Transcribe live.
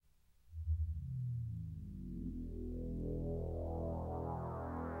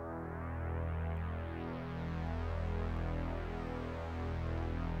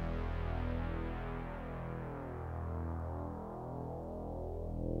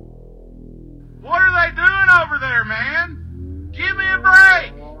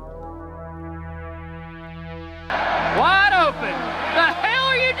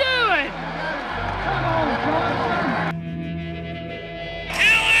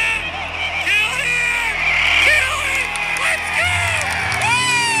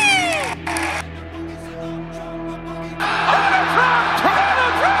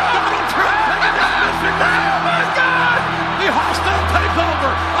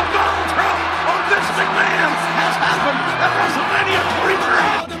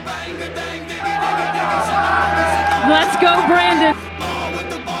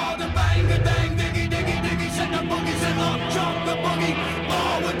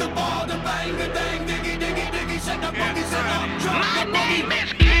My name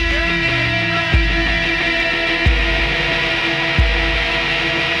is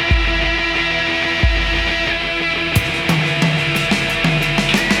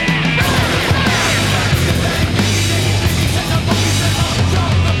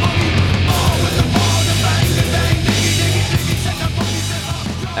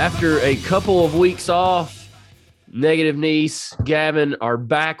After a couple of weeks off, Negative Nease, Gavin are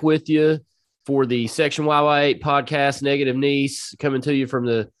back with you for the Section YY8 podcast. Negative Nease coming to you from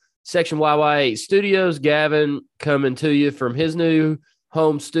the Section YY8 studios. Gavin coming to you from his new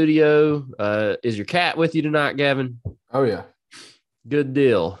home studio. Is your cat with you tonight, Gavin? Oh, yeah. Good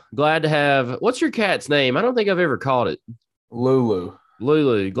deal. Glad to have – what's your cat's name? I don't think I've ever called it. Lulu.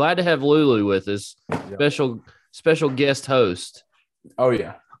 Lulu. Glad to have Lulu with us. Yep. Special guest host. Oh,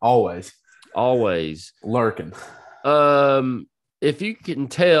 yeah. Always. Lurking. Lurking. If you can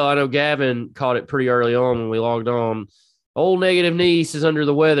tell, I know Gavin caught it pretty early on when we logged on. Old Negative Nease is under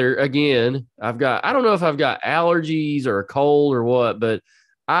the weather again. I don't know if I've got allergies or a cold or what, but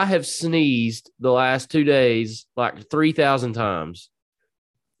I have sneezed the last 2 days like 3,000 times.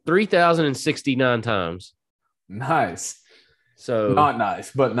 3,069 times. Nice. So not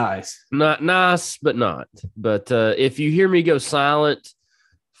nice, but nice. Not nice, but not. But if you hear me go silent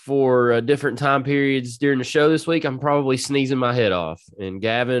for different time periods during the show this week, I'm probably sneezing my head off, and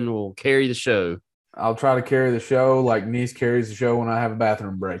Gavin will carry the show. I'll try to carry the show like Nease carries the show when I have a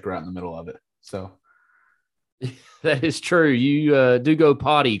bathroom break right in the middle of it. So that is true. You do go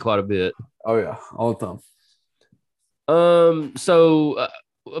potty quite a bit. Oh, yeah, all the time. So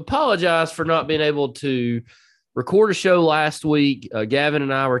apologize for not being able to record a show last week. Gavin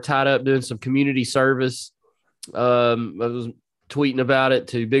and I were tied up doing some community service. I was tweeting about it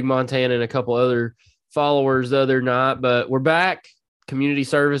to Big Montana and a couple other followers the other night, but we're back. Community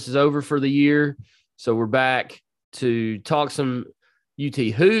service is over for the year. So we're back to talk some UT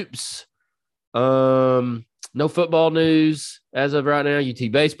hoops. No football news as of right now. UT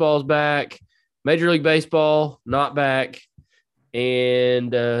baseball's back. Major League Baseball, not back.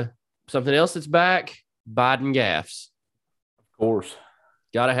 And something else that's back, Biden gaffes. Of course.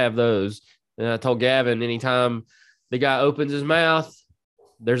 Got to have those. And I told Gavin anytime the guy opens his mouth,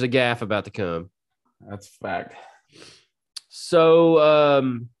 there's a gaffe about to come. That's a fact. So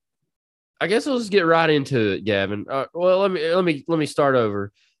I guess we'll just get right into it, Gavin. Well, let me start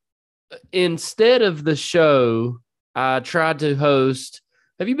over. Instead of the show, I tried to host.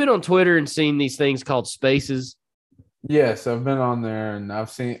 Have you been on Twitter and seen these things called Spaces? Yes, I've been on there, and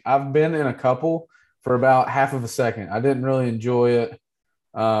I've been in a couple for about half of a second. I didn't really enjoy it.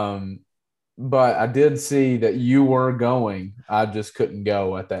 But I did see that you were going. I just couldn't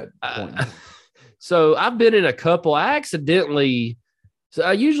go at that point. So I've been in a couple. I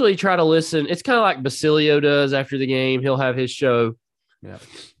usually try to listen. It's kind of like Basilio does after the game. He'll have his show. Yeah.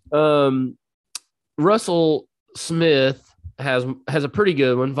 Russell Smith has a pretty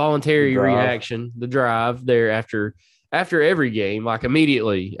good one. Voluntary reaction, the drive there after every game, like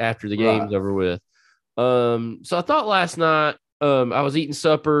immediately after the game's over with. So I thought last night I was eating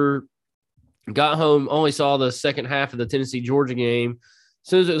supper. Got home, only saw the second half of the Tennessee-Georgia game. As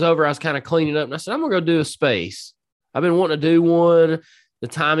soon as it was over, I was kind of cleaning up, and I said, I'm going to go do a space. I've been wanting to do one. The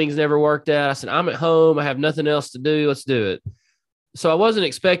timing's never worked out. I said, I'm at home. I have nothing else to do. Let's do it. So I wasn't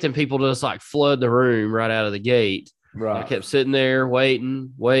expecting people to just, like, flood the room right out of the gate. Right. I kept sitting there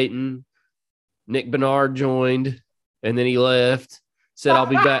waiting. Nick Bernard joined, and then he left. Said, I'll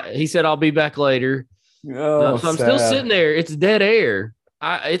be back. He said, I'll be back later. Oh, so I'm still sitting there. It's dead air.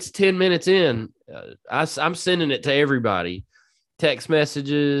 It's 10 minutes in. I'm sending it to everybody. Text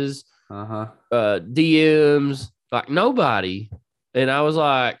messages, DMs, like nobody. And I was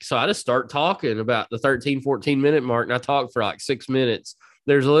like, so I just start talking about the 13, 14-minute mark, and I talked for like 6 minutes.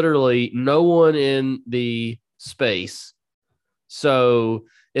 There's literally no one in the space. So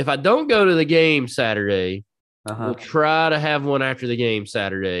if I don't go to the game Saturday, we'll try to have one after the game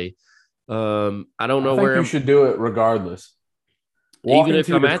Saturday. I don't know where you should do it regardless. Even if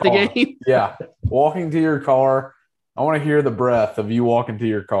I'm at the game? Yeah. Walking to your car. I want to hear the breath of you walking to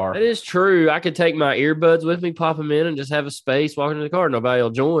your car. That is true. I could take my earbuds with me, pop them in, and just have a space walking to the car. Nobody will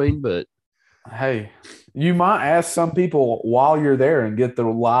join, but hey, you might ask some people while you're there and get the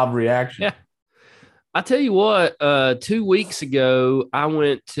live reaction. Yeah. I tell you what, 2 weeks ago, I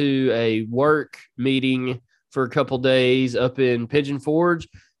went to a work meeting for a couple days up in Pigeon Forge,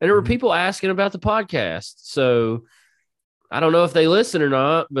 and there were people asking about the podcast. So I don't know if they listen or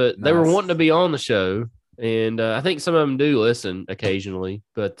not, but they were wanting to be on the show. And I think some of them do listen occasionally,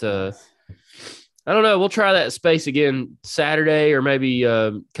 but I don't know. We'll try that space again Saturday, or maybe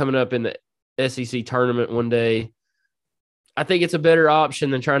coming up in SEC tournament one day. I think it's a better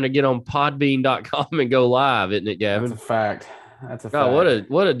option than trying to get on podbean.com and go live, isn't it, Gavin? That's a fact. That's a God, fact.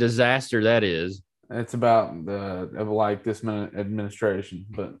 what a disaster that is. It's about this administration.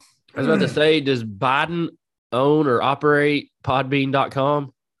 But I was about to say, does Biden own or operate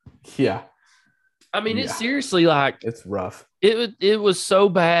podbean.com? Yeah. I mean, it's seriously like it's rough. It was so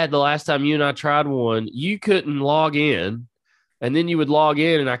bad the last time you and I tried one. You couldn't log in, and then you would log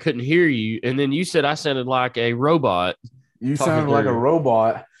in, and I couldn't hear you. And then you said I sounded like a robot. You sounded like a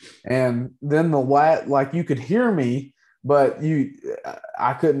robot, and then like you could hear me, but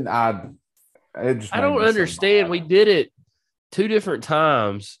I couldn't. I don't understand. We did it 2 different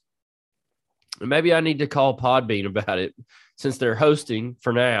times. Maybe I need to call Podbean about it since they're hosting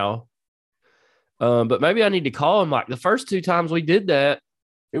for now. But maybe I need to call them. Like the first 2 times we did that,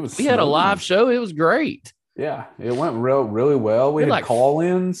 we had a live show. It was great. Yeah, it went really well. We had like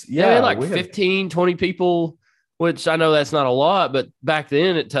call-ins. Yeah, we had like 15, 20 people, which I know that's not a lot, but back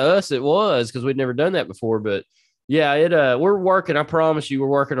then to us it was because we'd never done that before. But yeah, we're working. I promise you, we're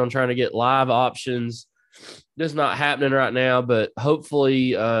working on trying to get live options. Just not happening right now, but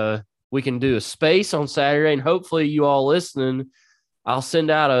hopefully we can do a space on Saturday, and hopefully you all listening, I'll send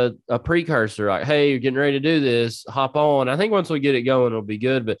out a precursor like, hey, you're getting ready to do this, hop on. I think once we get it going, it'll be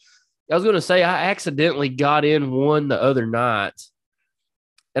good. But I was going to say, I accidentally got in one the other night,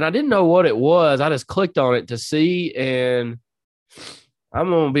 and I didn't know what it was. I just clicked on it to see, and I'm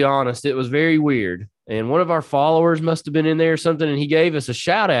going to be honest, it was very weird. And one of our followers must have been in there or something, and he gave us a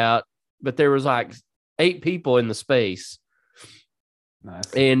shout out, but there was like 8 people in the space.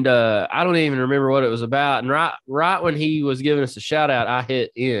 Nice. And I don't even remember what it was about. And right when he was giving us a shout out, I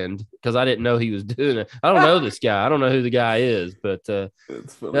hit end because I didn't know he was doing it. I don't know this guy. I don't know who the guy is, but now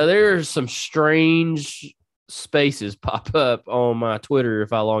there's some strange spaces pop up on my Twitter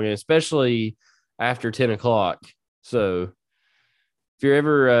if I log in, especially after 10 o'clock. So if you're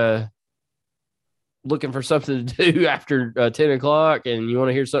ever looking for something to do after 10 o'clock and you want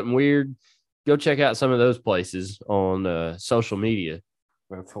to hear something weird, go check out some of those places on social media.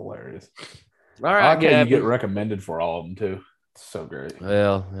 That's hilarious. All right, Gavin. You get recommended for all of them too. It's so great.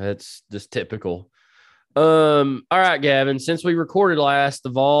 Well, that's just typical. All right, Gavin. Since we recorded last, the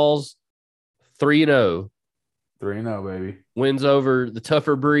Vols 3-0. 3-0, baby. Wins over the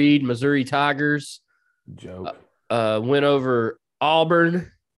tougher breed Missouri Tigers. Joke. Win over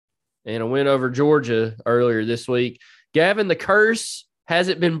Auburn and a win over Georgia earlier this week. Gavin, the curse, has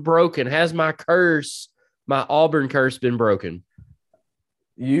it been broken? Has my Auburn curse been broken?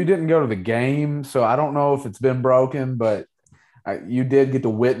 You didn't go to the game, so I don't know if it's been broken, but you did get to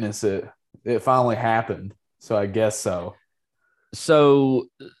witness it. It finally happened, so I guess so. So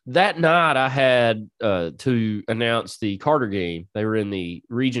that night I had to announce the Carter game. They were in the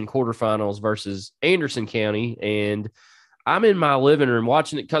region quarterfinals versus Anderson County, and I'm in my living room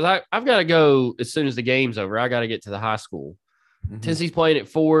watching it because I've got to go as soon as the game's over. I got to get to the high school. Mm-hmm. Tennessee's playing at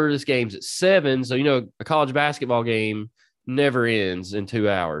 4. This game's at 7. So, a college basketball game never ends in 2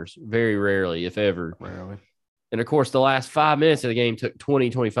 hours. Very rarely, if ever. Rarely. And, of course, the last 5 minutes of the game took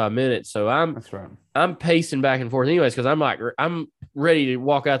 20, 25 minutes. So That's right. I'm pacing back and forth anyways because I'm ready to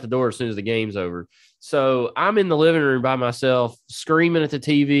walk out the door as soon as the game's over. So I'm in the living room by myself, screaming at the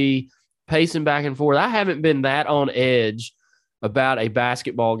TV, pacing back and forth. I haven't been that on edge about a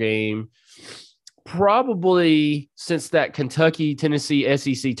basketball game probably since that Kentucky-Tennessee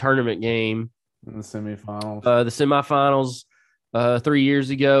SEC tournament game. In the semifinals. 3 years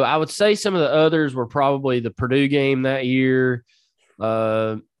ago. I would say some of the others were probably the Purdue game that year.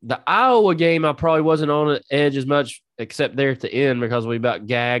 The Iowa game, I probably wasn't on the edge as much, except there at the end because we about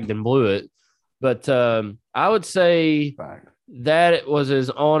gagged and blew it. But I would say that it was as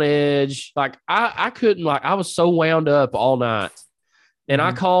on edge. Like I couldn't, I was so wound up all night. And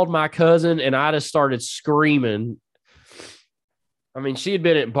I called my cousin and I just started screaming. I mean, she had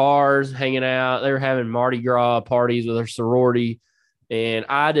been at bars hanging out. They were having Mardi Gras parties with her sorority. And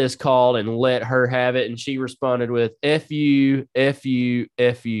I just called and let her have it. And she responded with F you, F you,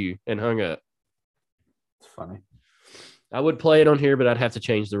 F you, and hung up. It's funny. I would play it on here, but I'd have to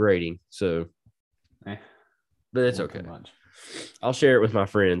change the rating. So, but it's okay. I'll share it with my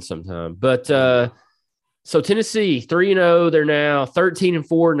friends sometime. But so Tennessee 3-0. They're now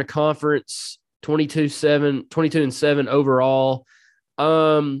 13-4 in the conference, 22-7 overall.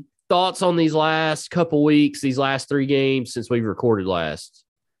 Thoughts on these last couple weeks, these last 3 games since we've recorded last?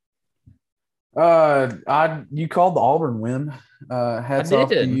 You called the Auburn win. Hats off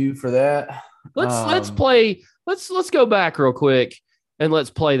to you for that. Let's play. Let's go back real quick and let's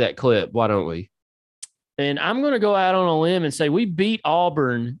play that clip. Why don't we? and I'm going to go out on a limb and say we beat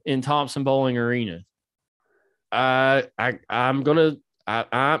Auburn in Thompson Bowling Arena. I'm gonna.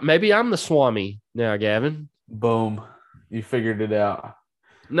 Maybe I'm the Swami now, Gavin. Boom, you figured it out.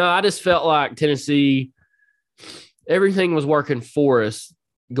 No, I just felt like Tennessee. Everything was working for us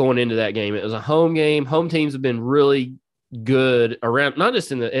going into that game. It was a home game. Home teams have been really good around, not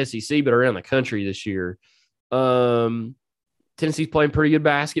just in the SEC, but around the country this year. Tennessee's playing pretty good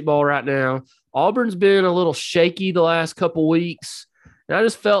basketball right now. Auburn's been a little shaky the last couple weeks, and I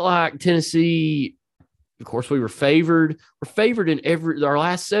just felt like Tennessee. Of course, we were favored. We're favored in our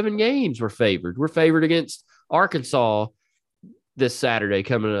last 7 games. We're favored. We're favored against Arkansas this Saturday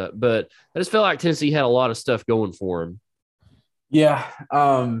coming up. But I just felt like Tennessee had a lot of stuff going for them. Yeah,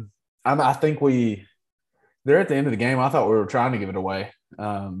 I think they're at the end of the game. I thought we were trying to give it away.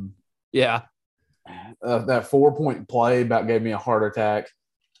 Yeah. That 4-point play about gave me a heart attack.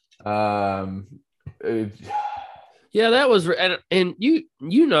 Yeah, that was, and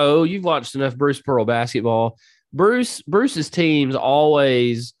you've watched enough Bruce Pearl basketball. Bruce's teams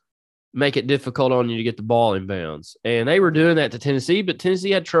always make it difficult on you to get the ball in bounds, and they were doing that to Tennessee, but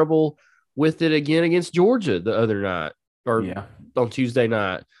Tennessee had trouble with it again against Georgia the other night on Tuesday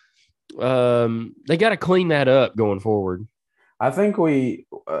night. They got to clean that up going forward. I think we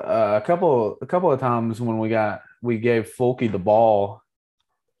a couple of times when we gave Fulke the ball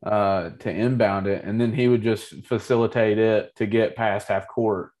to inbound it, and then he would just facilitate it to get past half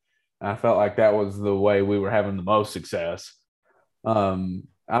court. I felt like that was the way we were having the most success.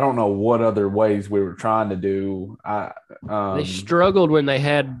 I don't know what other ways we were trying to do. They struggled when they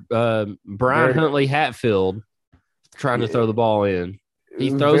had Brian Huntley Hatfield trying to throw the ball in.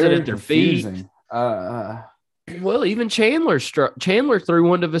 He throws it at their feet. Well, even Chandler threw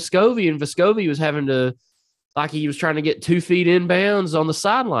one to Vescovi, and Vescovi was having to, like, he was trying to get 2 feet inbounds on the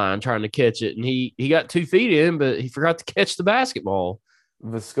sideline trying to catch it, and he got 2 feet in, but he forgot to catch the basketball.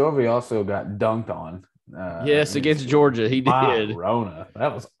 Vescovi also got dunked on. Yes, against Georgia, he did. Rona,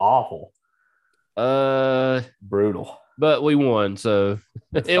 that was awful. Brutal. But we won, so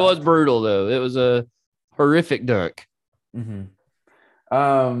it was brutal though. It was a horrific dunk. Mm-hmm.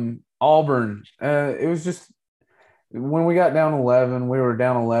 Auburn. It was just when we got down 11, we were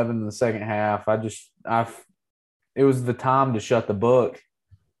down 11 in the second half. It was the time to shut the book,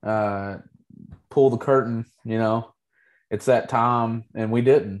 pull the curtain. It's that time, and we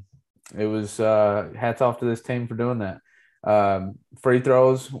didn't. It was hats off to this team for doing that. Free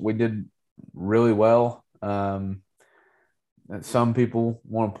throws, we did really well. Some people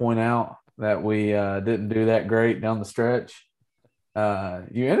want to point out that we didn't do that great down the stretch.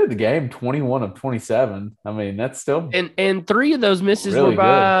 You ended the game 21 of 27. I mean, that's still and 3 of those misses really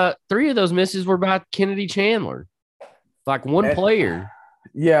were by Kennedy Chandler, like one player.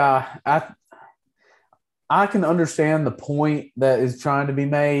 Yeah, I can understand the point that is trying to be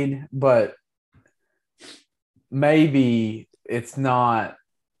made, but maybe it's not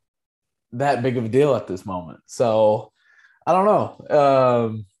that big of a deal at this moment. So I don't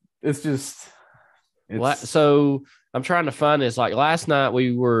know. So I'm trying to find this. Like last night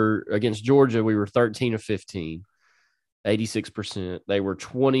we were against Georgia. We were 13 of 15, 86%. They were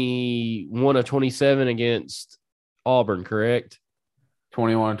 21 of 27 against Auburn, correct?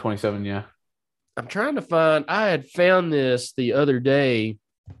 21 of 27, yeah. I'm trying to find – I had found this the other day.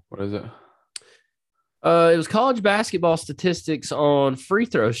 What is it? It was college basketball statistics on free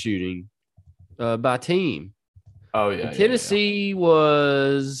throw shooting by team. Oh, yeah. And Tennessee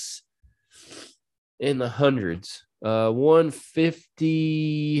was in the hundreds.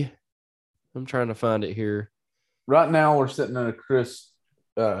 150 – I'm trying to find it here. Right now we're sitting at a crisp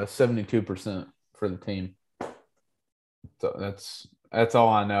 72% for the team. So that's all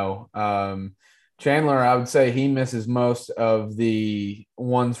I know. Chandler, I would say he misses most of the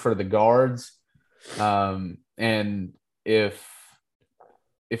ones for the guards. And if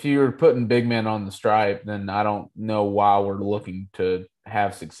you're putting big men on the stripe, then I don't know why we're looking to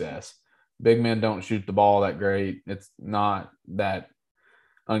have success. Big men don't shoot the ball that great. It's not that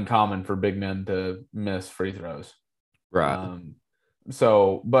uncommon for big men to miss free throws. Right.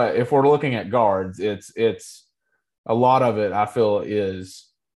 But if we're looking at guards, it's a lot of it I feel is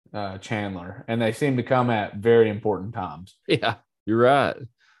Chandler, and they seem to come at very important times. Yeah, you're right.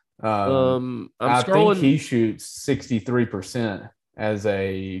 I think he shoots 63% as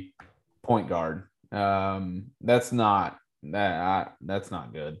a point guard. That's not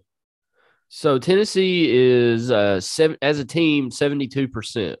good. So Tennessee is as a team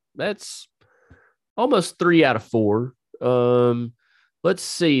 72%. That's almost 3 out of 4. Let's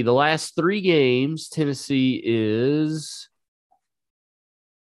see. The last 3 games, Tennessee is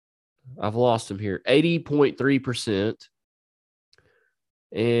I've lost him here. 80.3%.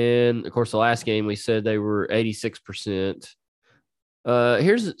 And, of course, the last game we said they were 86%.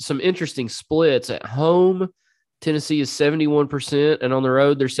 Here's some interesting splits. At home, Tennessee is 71%, and on the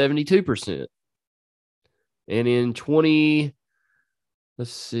road, they're 72%. And in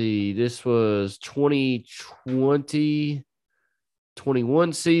this was 2020,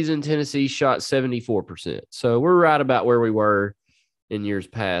 21 season, Tennessee shot 74%. So we're right about where we were in years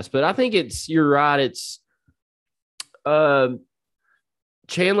past. But I think you're right. It's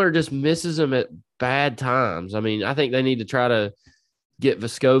Chandler just misses them at bad times. I mean, I think they need to try to get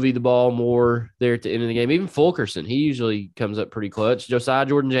Vescovi the ball more there at the end of the game. Even Fulkerson, he usually comes up pretty clutch. Josiah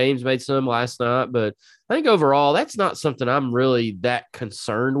Jordan-James made some last night, but I think overall that's not something I'm really that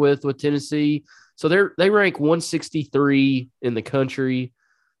concerned with Tennessee. So they rank 163 in the country.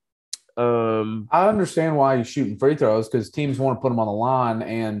 I understand why he's shooting free throws, because teams want to put him on the line,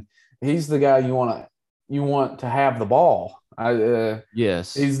 and he's the guy you want to have the ball.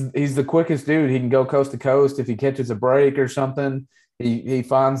 Yes, he's the quickest dude. He can go coast to coast if he catches a break or something. He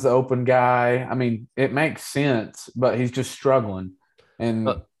finds the open guy. I mean, it makes sense, but he's just struggling. And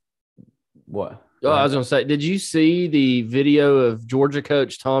what? Oh, I was going to say, did you see the video of Georgia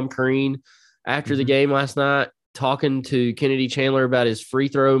coach Tom Crean after the game last night talking to Kennedy Chandler about his free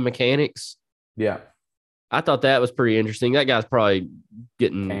throw mechanics? Yeah. I thought that was pretty interesting. That guy's probably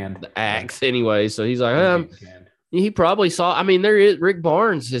getting the axe anyway. So he's like, he probably saw. I mean, Rick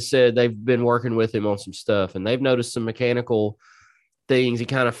Barnes has said they've been working with him on some stuff, and they've noticed some mechanical things. He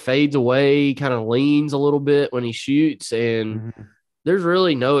kind of fades away, kind of leans a little bit when he shoots, and there's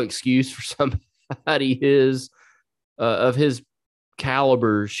really no excuse for somebody of his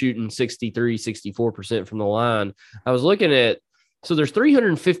caliber shooting 63, 64% from the line. I was looking at, so there's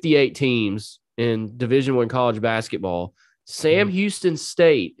 358 teams in Division I college basketball. Sam Houston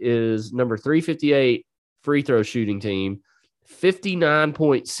State is number 358 free throw shooting team,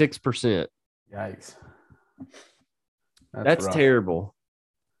 59.6%. Yikes. That's terrible.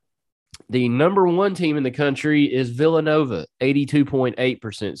 The number one team in the country is Villanova,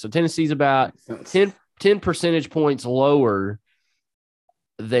 82.8%. So Tennessee's about 10 percentage points lower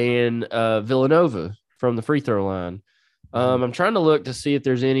than Villanova from the free throw line. I'm trying to look to see if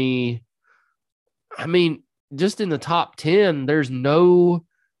there's any. I mean, just in the top 10, there's no.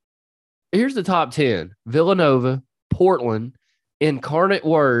 Here's the top 10: Villanova, Portland, Incarnate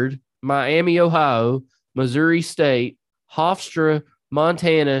Word, Miami, Ohio, Missouri State, Hofstra,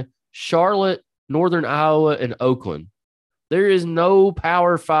 Montana, Charlotte, Northern Iowa, and Oakland. There is no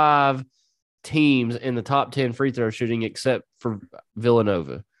Power 5 teams in the top 10 free throw shooting except for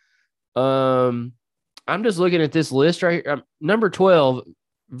Villanova. I'm just looking at this list right here. Number 12,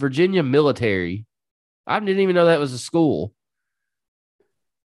 Virginia Military. I didn't even know that was a school.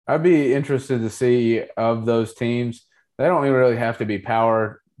 I'd be interested to see of those teams. They don't even really have to be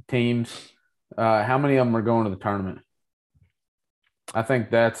power teams. How many of them are going to the tournament? I think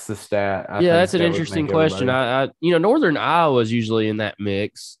that's the stat. That's an interesting question. Northern Iowa is usually in that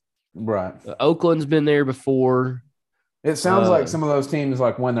mix. Right. Oakland's been there before. It sounds like some of those teams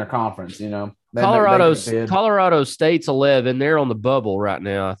win their conference, Colorado State's 11. They're on the bubble right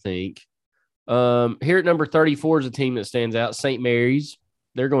now, I think. Here at number 34 is a team that stands out, St. Mary's.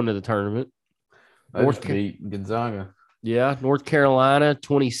 They're going to the tournament. Beat Gonzaga. Yeah, North Carolina,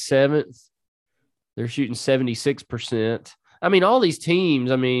 27th. They're shooting 76%. I mean, all these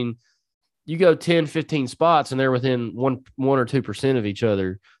teams, you go 10, 15 spots, and they're within 1 or 2% of each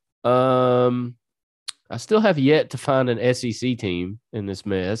other. I still have yet to find an SEC team in this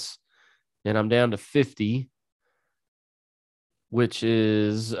mess, and I'm down to 50, which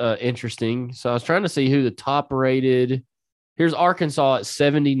is interesting. So I was trying to see who the top-rated – here's Arkansas at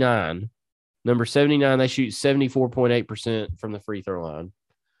 79. Number 79, they shoot 74.8% from the free throw line.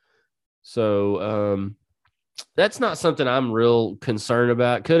 So that's not something I'm real concerned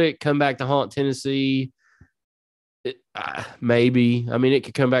about. Could it come back to haunt Tennessee? Maybe. It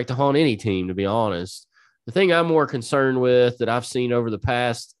could come back to haunt any team, to be honest. The thing I'm more concerned with that I've seen over the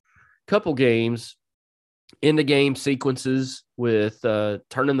past couple games, in the game sequences with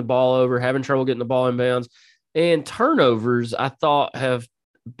turning the ball over, having trouble getting the ball in bounds, and turnovers, I thought have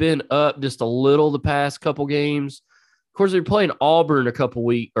been up just a little the past couple games. Of course, they're playing Auburn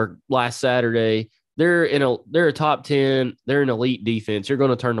last Saturday. They're a top 10. They're an elite defense. You're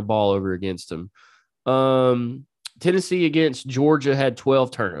going to turn the ball over against them. Tennessee against Georgia had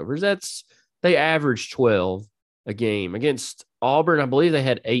 12 turnovers. They averaged 12 a game. Against Auburn, I believe they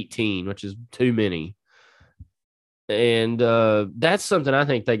had 18, which is too many. And that's something I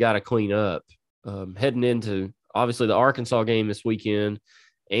think they got to clean up heading into, obviously, the Arkansas game this weekend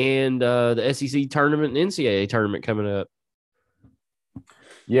and the SEC tournament and NCAA tournament coming up.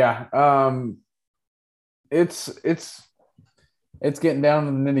 Yeah. It's getting down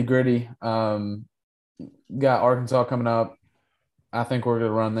to the nitty gritty. Got Arkansas coming up. I think we're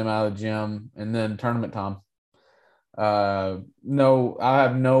going to run them out of the gym, and then tournament time. No, I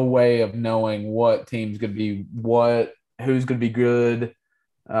have no way of knowing what team's going to be who's going to be good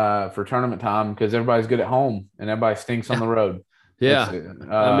for tournament time because everybody's good at home and everybody stinks on the road. Yeah.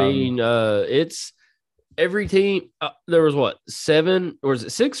 It's every team. There was 7 or was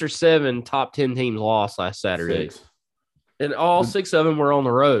it 6 or 7 top 10 teams lost last Saturday. 6. And all 6 of them were on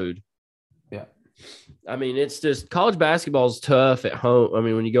the road. Yeah. I mean, it's just college basketball is tough at home. I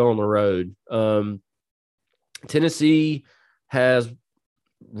mean, when you go on the road, Tennessee has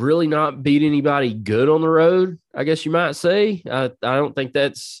really not beat anybody good on the road, I guess you might say. I don't think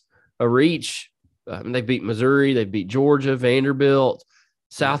that's a reach. I mean, they beat Missouri, they beat Georgia, Vanderbilt,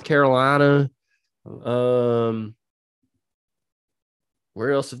 South Carolina. Where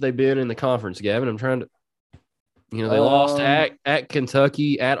else have they been in the conference, Gavin? I'm trying to they lost at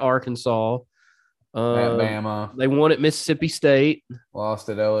Kentucky, at Arkansas. At Bama. They won at Mississippi State. Lost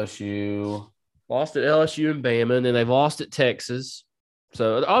at LSU. And Bama, and then they've lost at Texas.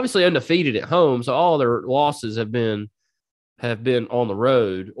 So obviously undefeated at home. So all their losses have been on the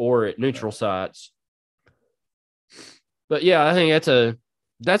road or at neutral sites. But yeah, I think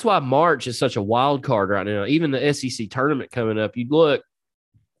that's why March is such a wild card right now. Even the SEC tournament coming up, you'd look,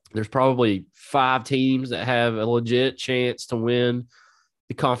 there's probably 5 teams that have a legit chance to win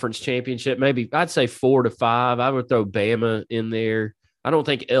the conference championship. Maybe I'd say 4 to 5. I would throw Bama in there. I don't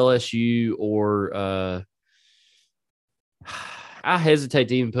think LSU or I hesitate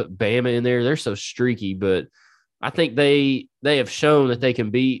to even put Bama in there. They're so streaky, but I think they have shown that they can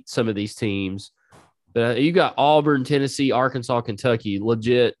beat some of these teams. But you got Auburn, Tennessee, Arkansas, Kentucky,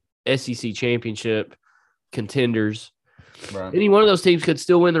 legit SEC championship contenders. Right. Any one of those teams could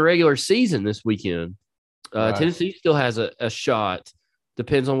still win the regular season this weekend. Right. Tennessee still has a shot.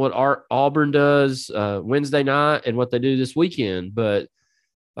 Depends on what Auburn does Wednesday night and what they do this weekend. But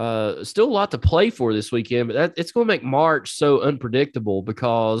still a lot to play for this weekend. But it's going to make March so unpredictable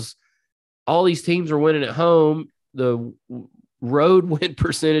because all these teams are winning at home. The road win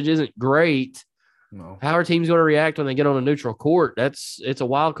percentage isn't great. No. How are teams going to react when they get on a neutral court? It's a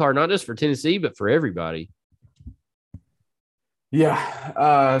wild card, not just for Tennessee, but for everybody.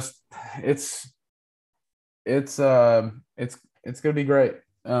 Yeah, it's going to be great.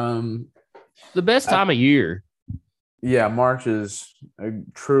 The best time of year. Yeah, March is a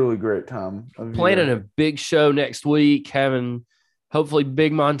truly great time of Planning year. a big show next week, having hopefully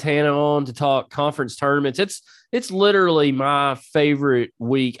Big Montana on to talk conference tournaments. It's literally my favorite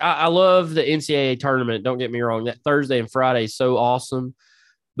week. I love the NCAA tournament. Don't get me wrong. That Thursday and Friday is so awesome.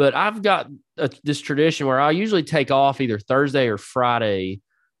 But I've got this tradition where I usually take off either Thursday or Friday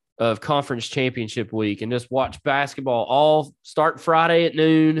of conference championship week and just watch basketball all start Friday at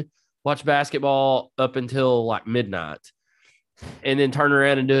noon, watch basketball up until like midnight, and then turn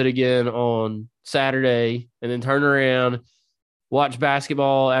around and do it again on Saturday, and then turn around, watch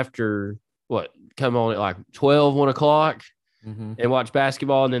basketball after come on at like 12, 1 o'clock and watch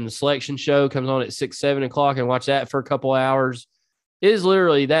basketball. And then the selection show comes on at 6, 7 o'clock and watch that for a couple hours. It is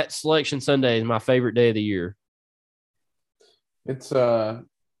literally that selection Sunday is my favorite day of the year. It's I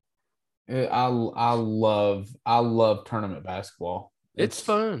love tournament basketball. It's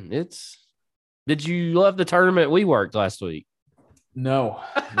fun. Did you love the tournament we worked last week? No,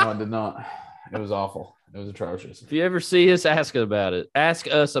 I did not. It was awful. It was atrocious. If you ever see us, ask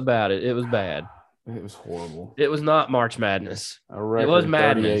us about it. It was bad. It was horrible. It was not March Madness. It was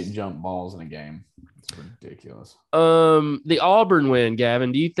madness. 38 jump balls in a game. It's ridiculous. The Auburn win,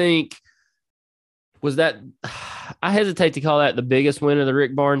 Gavin, do you think was that – I hesitate to call that the biggest win of the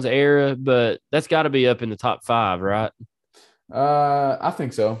Rick Barnes era, but that's got to be up in the top 5, right? I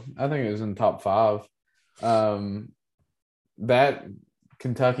think so. I think it was in the top 5. That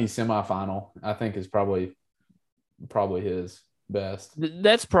Kentucky semifinal, I think, is probably his best.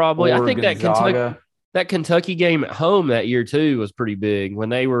 That's probably – I think that Kentucky game at home that year too was pretty big when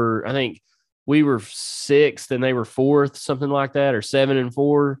they were – I think we were 6th and they were 4th, something like that, or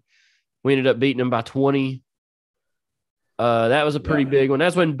 7-4. We ended up beating them by 20. That was a pretty big one.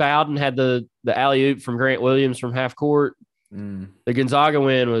 That's when Bowden had the alley-oop from Grant Williams from half court. The Gonzaga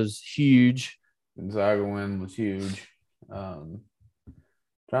win was huge. Trying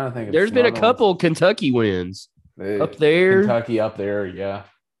to think. There's been a couple Kentucky wins up there. Kentucky up there, yeah.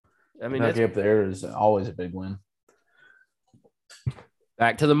 I mean, Kentucky up there is always a big win.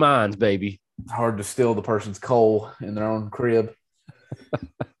 Back to the mines, baby. Hard to steal the person's coal in their own crib.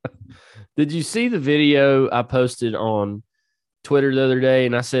 Did you see the video I posted on Twitter the other day?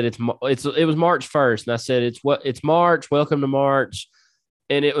 And I said it was March 1st, and I said it's March. Welcome to March.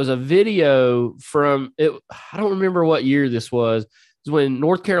 And it was a video from it. I don't remember what year this was. It was when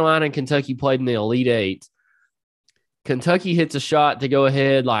North Carolina and Kentucky played in the Elite Eight. Kentucky hits a shot to go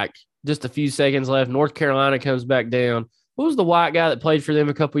ahead, like just a few seconds left. North Carolina comes back down. What was the white guy that played for them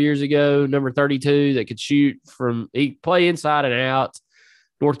a couple years ago, number 32, that could shoot he play inside and out,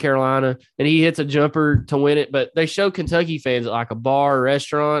 North Carolina, and he hits a jumper to win it. But they show Kentucky fans at like a bar or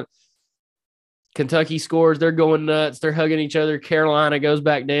restaurant. Kentucky scores. They're going nuts. They're hugging each other. Carolina goes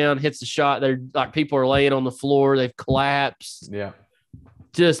back down, hits the shot. They're like, people are laying on the floor. They've collapsed. Yeah.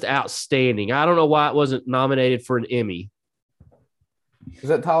 Just outstanding. I don't know why it wasn't nominated for an Emmy. Is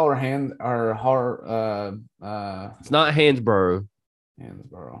that Tyler it's not Hansborough.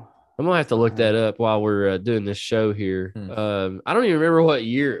 Hansborough. I'm gonna have to look that up while we're doing this show here. I don't even remember what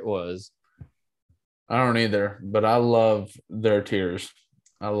year it was. I don't either, but I love their tears.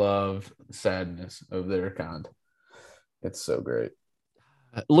 I love sadness of their kind. It's so great.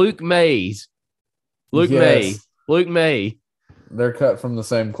 Luke Mays. Luke May. They're cut from the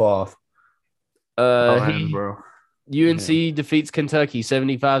same cloth. UNC defeats Kentucky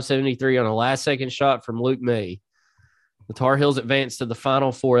 75-73 on a last-second shot from Luke May. The Tar Heels advanced to the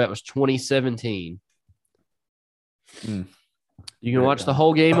Final Four. That was 2017. You can watch the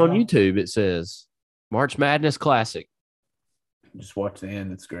whole game on YouTube, it says. March Madness Classic. Just watch the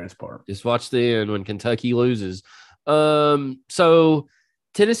end. It's the greatest part. Just watch the end when Kentucky loses. So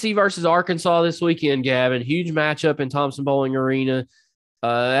Tennessee versus Arkansas this weekend, Gavin. Huge matchup in Thompson-Boling Arena.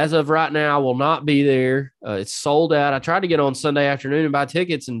 As of right now, I will not be there. It's sold out. I tried to get on Sunday afternoon and buy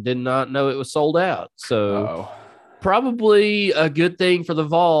tickets and did not know it was sold out. So probably a good thing for the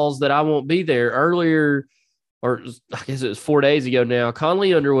Vols that I won't be there. Earlier, or I guess it was 4 days ago now,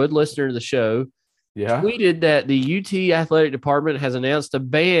 Conley Underwood, listener to the show, tweeted that the UT athletic department has announced a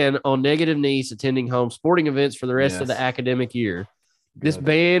ban on Negative Nease attending home sporting events for the rest of the academic year. This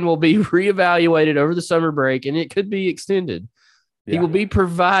ban will be reevaluated over the summer break, and it could be extended. He will be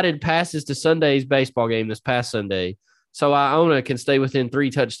provided passes to Sunday's baseball game this past Sunday, so Iona can stay within 3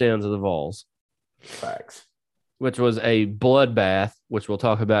 touchdowns of the Vols. Facts. Which was a bloodbath, which we'll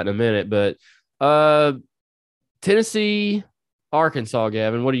talk about in a minute. But Tennessee, Arkansas,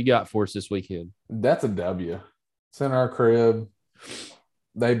 Gavin, what do you got for us this weekend? That's a W. It's in our crib.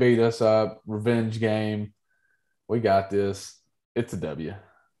 They beat us up. Revenge game. We got this. It's a W.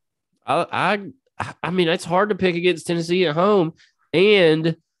 I mean, it's hard to pick against Tennessee at home.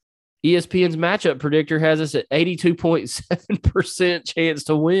 And ESPN's matchup predictor has us at 82.7% chance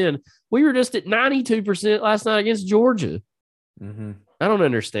to win. We were just at 92% last night against Georgia. I don't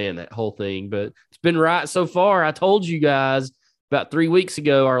understand that whole thing, but it's been right so far. I told you guys about 3 weeks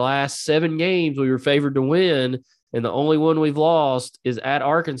ago, our last 7 games, we were favored to win, and the only one we've lost is at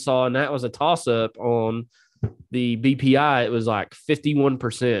Arkansas, and that was a toss-up on the BPI. It was like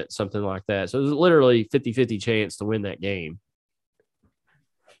 51%, something like that. So it was literally 50-50 chance to win that game.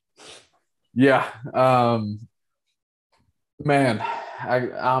 Yeah. Man,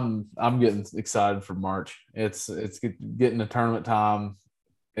 I'm getting excited for March. It's getting to tournament time.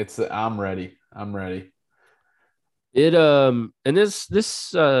 I'm ready. It and this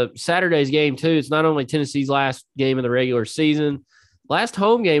Saturday's game too. It's not only Tennessee's last game of the regular season, last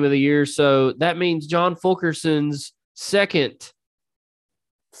home game of the year. So that means John Fulkerson's second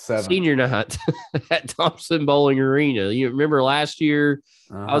senior night at Thompson-Boling Arena. You remember last year,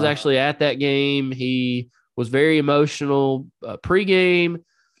 I was actually at that game. He was very emotional pregame.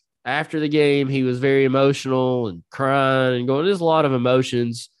 After the game, he was very emotional and crying and going. There's a lot of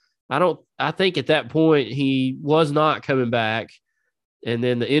emotions. I think at that point he was not coming back. And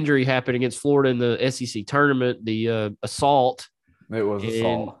then the injury happened against Florida in the SEC tournament, the assault. It was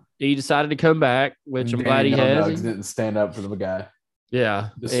assault. He decided to come back, which I'm glad he has. He didn't stand up for the guy. Yeah.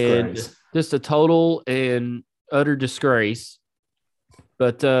 Disgrace. And just a total and utter disgrace.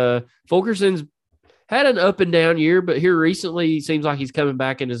 But Fulkerson's had an up and down year, but here recently it seems like he's coming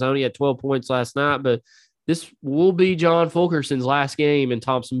back in his own. He had 12 points last night, but this will be John Fulkerson's last game in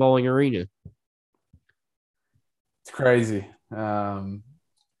Thompson-Boling Arena. It's crazy.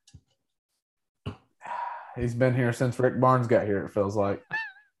 He's been here since Rick Barnes got here, it feels like.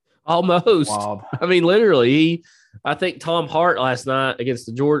 Almost. Wild. I mean, literally, I think Tom Hart last night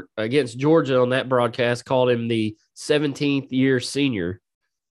against Georgia on that broadcast called him the 17th year senior.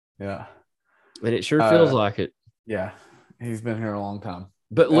 Yeah. And it sure feels like it. Yeah. He's been here a long time.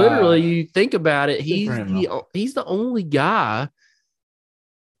 But literally, you think about it, he's the only guy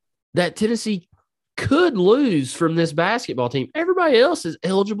that Tennessee could lose from this basketball team. Everybody else is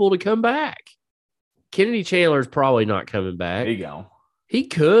eligible to come back. Kennedy Chandler's probably not coming back. There you go. He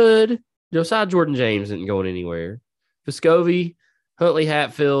could. Josiah Jordan James isn't going anywhere. Vescovi, Huntley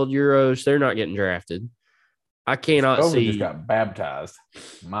Hatfield, Euros, they're not getting drafted. I cannot see. Just got baptized.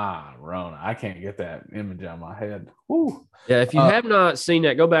 My Rona. I can't get that image out of my head. Woo. Yeah, if you have not seen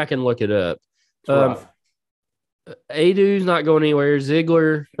that, go back and look it up. Adu's not going anywhere.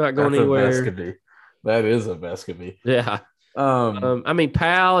 Ziegler not going anywhere. That is a Vescovi. Yeah. I mean,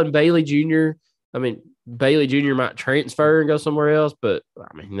 Powell and Bailey Jr. I mean, Bailey Jr. might transfer and go somewhere else, but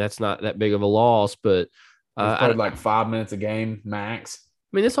I mean, that's not that big of a loss. But he's played like 5 minutes a game max.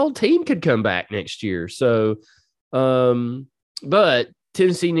 I mean, this whole team could come back next year. So, but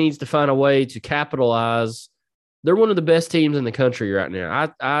Tennessee needs to find a way to capitalize. They're one of the best teams in the country right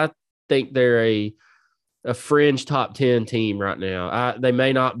now. I think they're a fringe top 10 team right now. They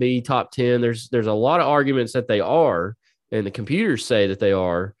may not be top 10. There's a lot of arguments that they are, and the computers say that they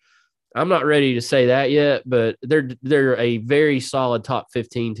are. I'm not ready to say that yet, but they're a very solid top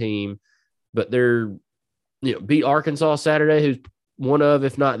 15 team. But they're beat Arkansas Saturday, who's one of,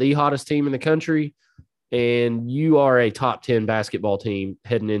 if not the hottest team in the country, and you are a top 10 basketball team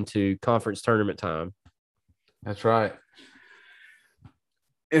heading into conference tournament time. That's right.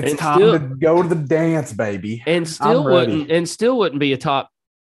 It's time to go to the dance, baby. And still wouldn't be a top,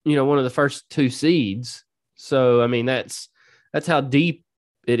 one of the first 2 seeds. So I mean, that's how deep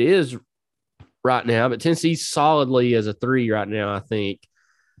it is right now. But Tennessee's solidly as a 3 right now, I think.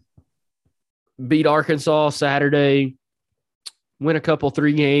 Beat Arkansas Saturday, win a couple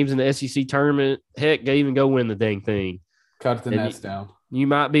 3 games in the SEC tournament. Heck, they even go win the dang thing. Cut the nets down. You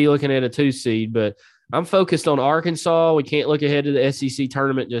might be looking at a 2 seed, but I'm focused on Arkansas. We can't look ahead to the SEC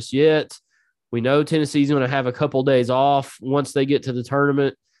tournament just yet. We know Tennessee's going to have a couple days off once they get to the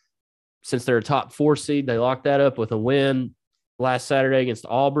tournament. Since they're a top 4 seed, they locked that up with a win last Saturday against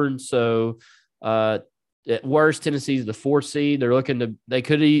Auburn. So at worst, Tennessee's the 4 seed. They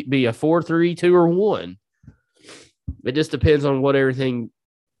could be a 4-3, 2, or 1. It just depends on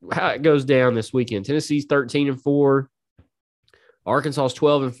how it goes down this weekend. Tennessee's 13-4. Arkansas's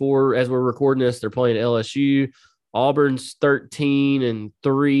 12-4. As we're recording this, they're playing LSU. Auburn's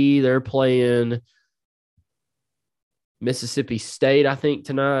 13-3. They're playing Mississippi State, I think,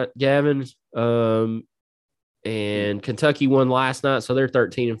 tonight, Gavin. And Kentucky won last night, so they're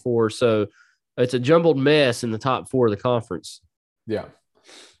 13-4. So it's a jumbled mess in the top 4 of the conference. Yeah.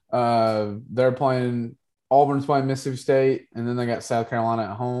 They're playing – Auburn's playing Mississippi State, and then they got South Carolina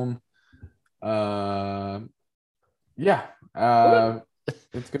at home. Yeah.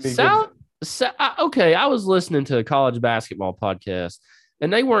 It's going to be good. Okay, I was listening to a college basketball podcast,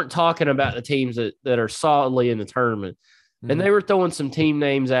 and they weren't talking about the teams that are solidly in the tournament. Mm-hmm. And they were throwing some team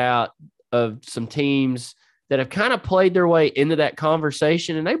names out of some teams that have kind of played their way into that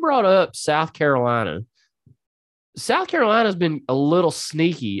conversation, and they brought up South Carolina. South Carolina's been a little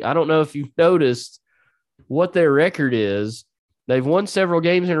sneaky. I don't know if you've noticed what their record is. They've won several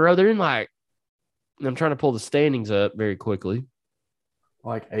games in a row. They're in I'm trying to pull the standings up very quickly.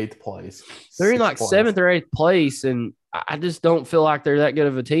 Like 8th place. They're in 7th or 8th place, and I just don't feel like they're that good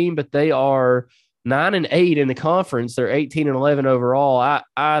of a team, but they are 9-8 in the conference. They're 18-11 overall.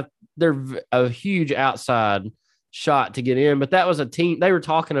 They're a huge outside shot to get in, but that was a team. They were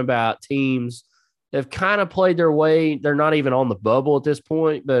talking about teams that have kind of played their way. They're not even on the bubble at this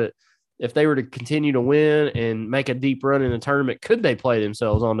point, but if they were to continue to win and make a deep run in the tournament, could they play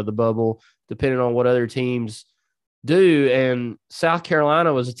themselves onto the bubble, depending on what other teams do? And South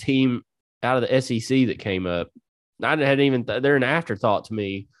Carolina was a team out of the SEC that came up. They're an afterthought to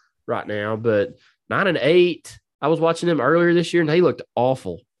me right now, but 9-8. I was watching them earlier this year, and they looked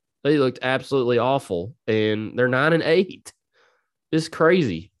awful. They looked absolutely awful, and they're 9-8. It's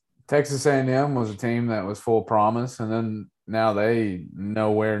crazy. Texas A&M was a team that was full promise, and then now they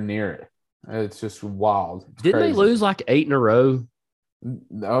nowhere near it. It's just wild. Didn't they lose 8 in a row?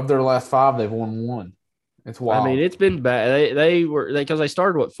 Of their last 5, they've won 1. It's wild. I mean, it's been bad. Because they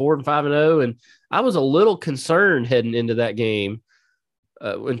started 4-5-0, and I was a little concerned heading into that game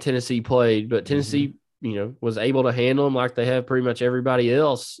when Tennessee played, but Tennessee, was able to handle them like they have pretty much everybody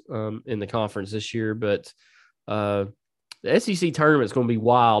else in the conference this year. But the SEC tournament is going to be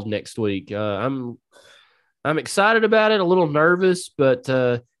wild next week. I'm excited about it. A little nervous, but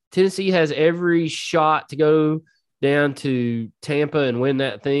Tennessee has every shot to go down to Tampa and win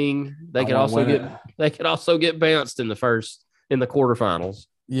that thing. They could also get bounced in the quarterfinals.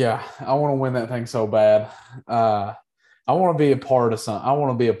 Yeah, I want to win that thing so bad. I want to be a part of something. I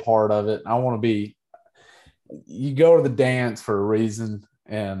want to be a part of it. You go to the dance for a reason,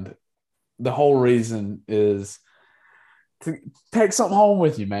 and the whole reason is to take something home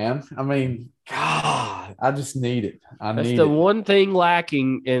with you, man. I mean, God, I just need it. That's the one thing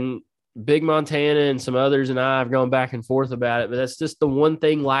lacking, and Big Montana and some others and I have gone back and forth about it, but that's just the one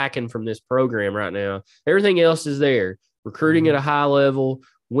thing lacking from this program right now. Everything else is there. Recruiting at a high level,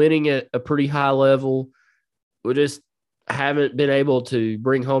 winning at a pretty high level. We just haven't been able to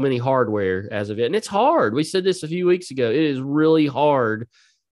bring home any hardware as of yet. And it's hard. We said this a few weeks ago. It is really hard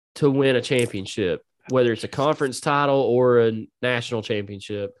to win a championship, whether it's a conference title or a national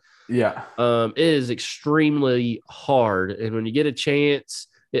championship. Yeah. It is extremely hard. And when you get a chance,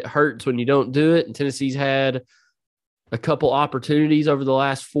 it hurts when you don't do it. And Tennessee's had a couple opportunities over the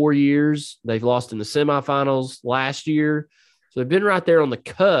last 4 years. They've lost in the semifinals last year. So they've been right there on the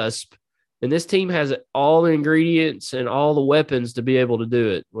cusp. And this team has all the ingredients and all the weapons to be able to do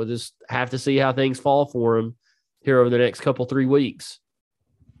it. We'll just have to see how things fall for them here over the next 3 weeks.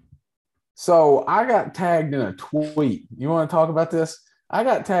 So I got tagged in a tweet. You want to talk about this? I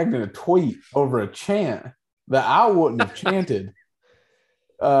got tagged in a tweet over a chant that I wouldn't have chanted.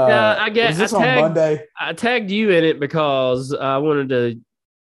 Yeah, I guess was this on Monday? I tagged you in it because I wanted to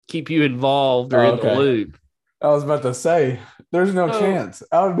keep you involved or in the loop. I was about to say, there's no chance.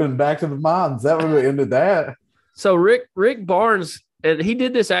 I would have been back to the mines. That would have ended that. So Rick Barnes, and he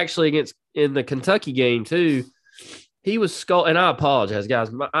did this actually in the Kentucky game too. He was and I apologize,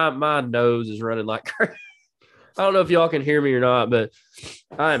 guys. My nose is running like crazy. I don't know if y'all can hear me or not, but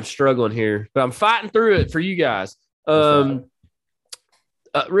I am struggling here. But I'm fighting through it for you guys.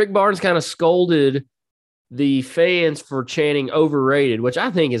 Rick Barnes kind of scolded the fans for chanting overrated, which I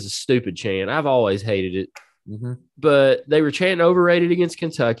think is a stupid chant. I've always hated it. Mm-hmm. But they were chanting overrated against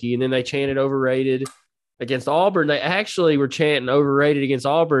Kentucky, and then they chanted overrated against Auburn. They actually were chanting overrated against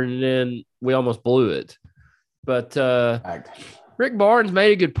Auburn, and then we almost blew it. But Rick Barnes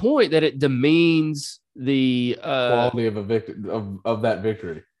made a good point that it demeans the quality of of that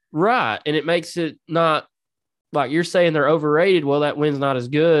victory. Right. And it makes it not like you're saying they're overrated. Well, that win's not as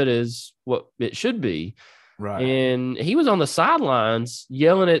good as what it should be. Right. And he was on the sidelines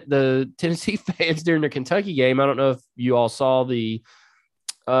yelling at the Tennessee fans during the Kentucky game. I don't know if you all saw they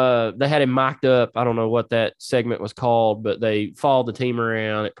had him mic'd up. I don't know what that segment was called, but they followed the team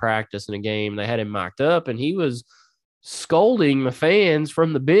around at practice in a game. They had him mic'd up, and he was scolding the fans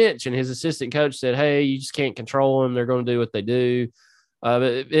from the bench, and his assistant coach said, "Hey, you just can't control them. They're going to do what they do." But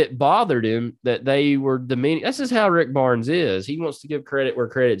it bothered him that they were demeaning. That's just how Rick Barnes is. He wants to give credit where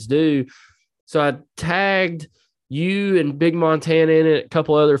credit's due. So I tagged you and Big Montana in it. A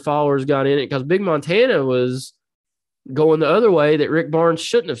couple other followers got in it because Big Montana was going the other way, that Rick Barnes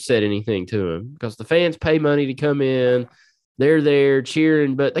shouldn't have said anything to him because the fans pay money to come in. They're there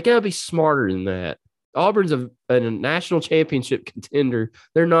cheering, but they got to be smarter than that. Auburn's a national championship contender.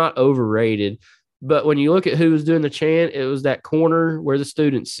 They're not overrated. But when you look at who was doing the chant, it was that corner where the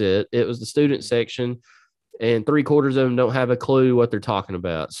students sit. It was the student section, and 3/4 of them don't have a clue what they're talking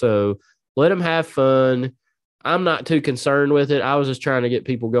about. So let them have fun. I'm not too concerned with it. I was just trying to get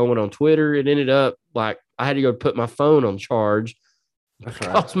people going on Twitter. It ended up like I had to go put my phone on charge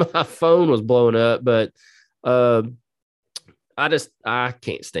because my phone was blowing up. But I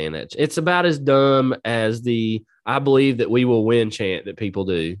can't stand that. It's about as dumb as the "I believe that we will win" chant that people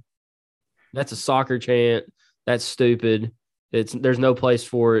do. That's a soccer chant. That's stupid. There's no place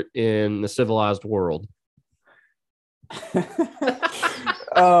for it in the civilized world.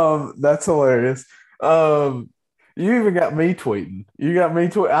 That's hilarious. You even got me tweeting. You got me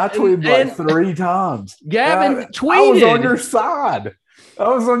tweeting. I tweeted like 3 times. Gavin tweeted. I was on your side. I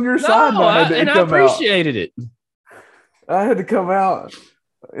was on your side. And I appreciated it. I had to come out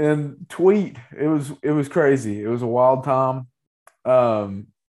and tweet. It was crazy. It was a wild time.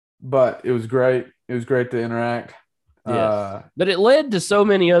 But it was great. It was great to interact. Yes. But it led to so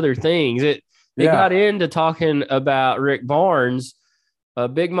many other things. It got into talking about Rick Barnes.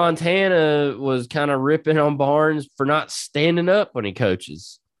 Big Montana was kind of ripping on Barnes for not standing up when he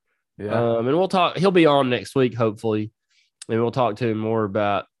coaches. Yeah. And we'll talk. He'll be on next week, hopefully. And we'll talk to him more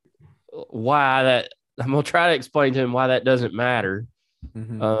about why that. I'm going to try to explain to him why that doesn't matter.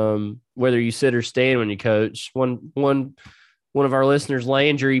 Mm-hmm. Whether you sit or stand when you coach. One of our listeners,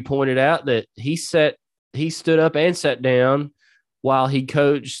 Landry, pointed out that he stood up and sat down while he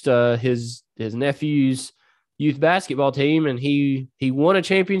coached his nephew's youth basketball team, and he won a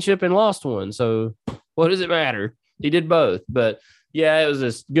championship and lost one. So what does it matter? He did both. But yeah, it was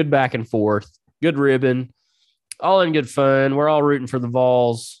just good back and forth, good ribbon, all in good fun. We're all rooting for the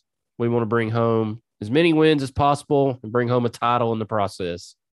Vols. We want to bring home as many wins as possible and bring home a title in the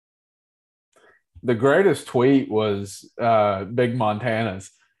process. The greatest tweet was Big Montana's.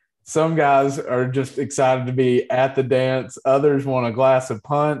 Some guys are just excited to be at the dance. Others want a glass of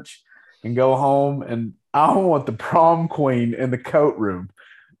punch and go home. And I want the prom queen in the coat room.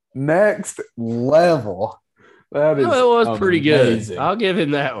 Next level. That is It was pretty good. amazing. I'll give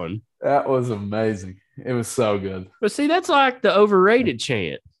him that one. That was amazing. It was so good. But see, that's like the overrated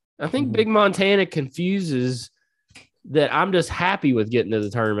chant. I think Mhm. Big Montana confuses that I'm just happy with getting to the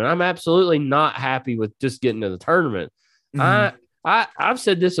tournament. I'm absolutely not happy with just getting to the tournament. Mhm. I've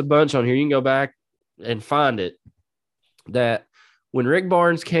said this a bunch on here. You can go back and find it, that when Rick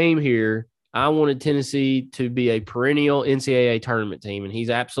Barnes came here, I wanted Tennessee to be a perennial NCAA tournament team, and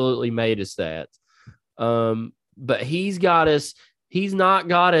he's absolutely made us that. But he's not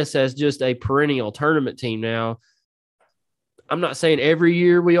got us as just a perennial tournament team now. I'm not saying every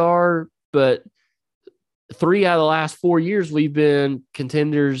year we are, but 3 out of the last 4 years, we've been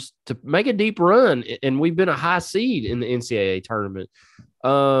contenders to make a deep run, and we've been a high seed in the NCAA tournament. 3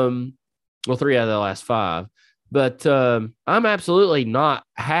 out of the last 5. But I'm absolutely not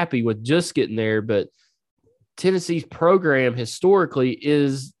happy with just getting there. But Tennessee's program historically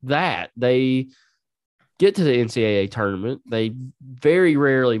is that they get to the NCAA tournament. They very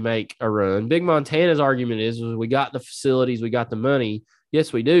rarely make a run. Big Montana's argument is we got the facilities, we got the money.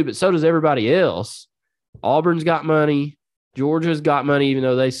 Yes, we do, but so does everybody else. Auburn's got money. Georgia's got money, even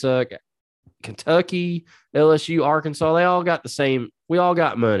though they suck. Kentucky, LSU, Arkansas, they all got the same. We all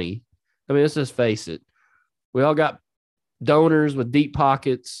got money. I mean, let's just face it. We all got donors with deep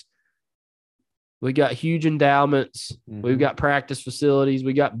pockets. We got huge endowments. Mm-hmm. We've got practice facilities.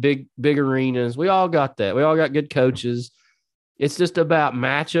 We got big arenas. We all got that. We all got good coaches. It's just about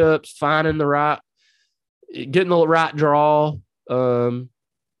matchups, getting the right draw.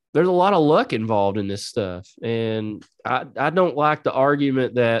 There's a lot of luck involved in this stuff. And I don't like the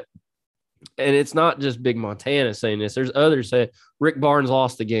argument that, and it's not just Big Montana saying this. There's others saying Rick Barnes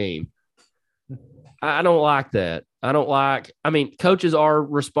lost the game. I don't like that. Coaches are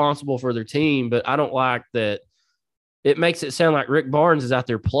responsible for their team, but I don't like that. It makes it sound like Rick Barnes is out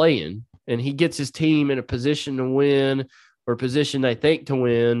there playing and he gets his team in a position to win or a position they think to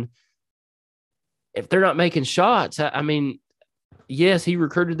win. If they're not making shots, yes, he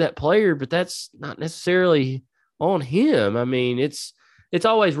recruited that player, but that's not necessarily on him. It's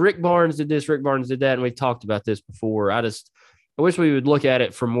always Rick Barnes did this, Rick Barnes did that, and we've talked about this before. I wish we would look at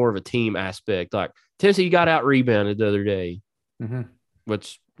it from more of a team aspect. Like Tennessee got out rebounded the other day,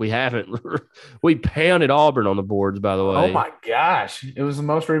 which we haven't. We pounded Auburn on the boards, by the way. Oh my gosh, it was the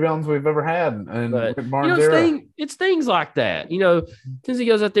most rebounds we've ever had. And Rick Barnes it's things like that. Tennessee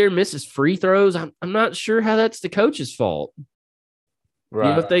goes out there and misses free throws. I'm not sure how that's the coach's fault.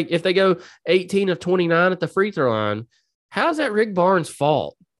 Right. If they go 18 of 29 at the free throw line, how's that Rick Barnes'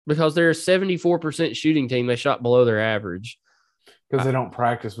 fault? Because they're a 74% shooting team. They shot below their average. Because they don't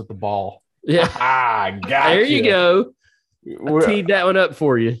practice with the ball. Yeah. Gotcha. There you go. I teed that one up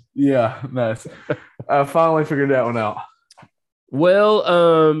for you. Yeah, nice. I finally figured that one out.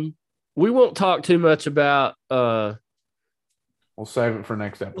 Well, we won't talk too much about we'll save it for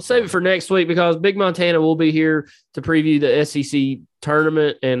next episode. We'll save it for next week because Big Montana will be here to preview the SEC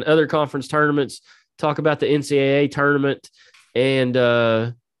tournament and other conference tournaments, talk about the NCAA tournament, and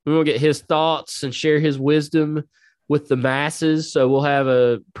we will get his thoughts and share his wisdom with the masses. So we'll have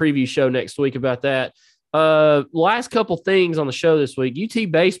a preview show next week about that. Last couple things on the show this week.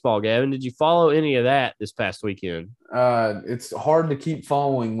 UT baseball, Gavin. Did you follow any of that this past weekend? It's hard to keep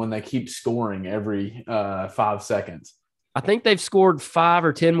following when they keep scoring every 5 seconds. I think they've scored 5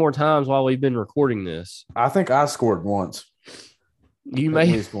 or 10 more times while we've been recording this. I think I scored once. At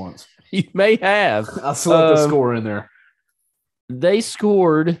least once. You may have. I slipped the score in there. They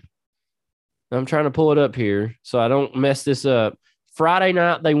scored. I'm trying to pull it up here so I don't mess this up. Friday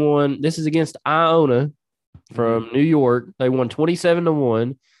night they won. This is against Iona from New York. They won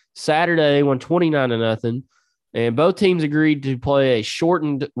 27-1. Saturday they won 29-0. And both teams agreed to play a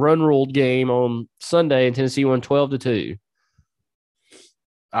shortened run-ruled game on Sunday, and Tennessee won 12-2.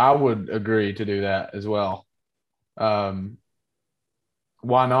 I would agree to do that as well.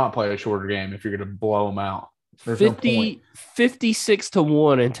 Why not play a shorter game if you're going to blow them out? There's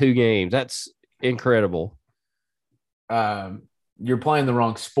 56-1 in 2 games. That's incredible. You're playing the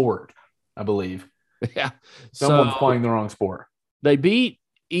wrong sport, I believe. Yeah. Someone's playing the wrong sport. They beat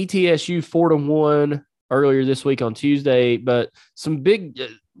ETSU 4-1 earlier this week on Tuesday, but some big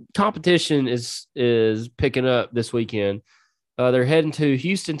competition is picking up this weekend. They're heading to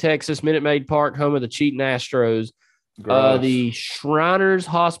Houston, Texas, Minute Maid Park, home of the cheating Astros. The Shriners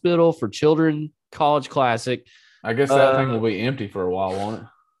Hospital for Children College Classic. I guess that thing will be empty for a while, won't it?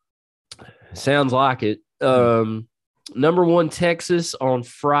 Sounds like it. Number 1, Texas on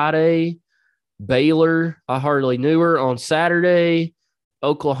Friday. Baylor, I hardly knew her, on Saturday.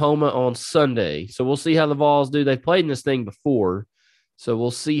 Oklahoma on Sunday. So we'll see how the Vols do. They've played in this thing before, so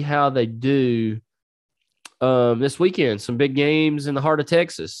we'll see how they do this weekend. Some big games in the heart of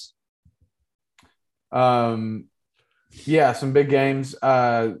Texas. Yeah, some big games.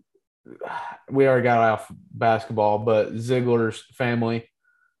 We already got off basketball, but Ziegler's family,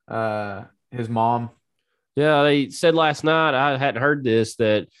 his mom. Yeah, they said last night, I hadn't heard this,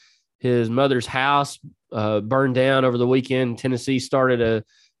 that his mother's house burned down over the weekend. Tennessee started a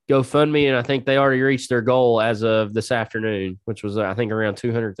GoFundMe, and I think they already reached their goal as of this afternoon, which was, I think, around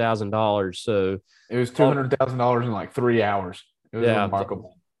 $200,000. So it was $200,000 in like 3 hours. It was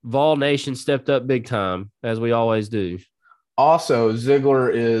remarkable. Vol Nation stepped up big time, as we always do. Also, Ziegler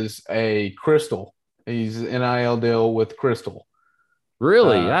is a Crystal. He's an NIL deal with Crystal.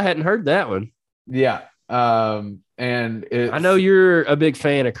 Really? I hadn't heard that one. Yeah. And I know you're a big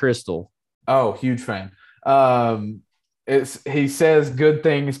fan of Crystal. Oh, huge fan. He says good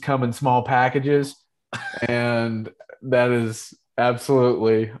things come in small packages, and that is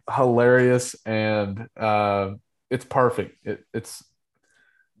absolutely hilarious, and it's perfect. It's.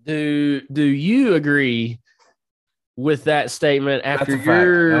 Do you agree with that statement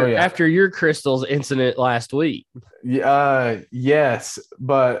after after your Crystals incident last week? Yes,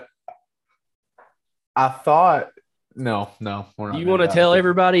 but I thought no, we're not. You want to tell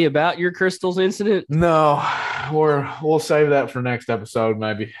everybody about your Crystals incident? No, we'll save that for next episode,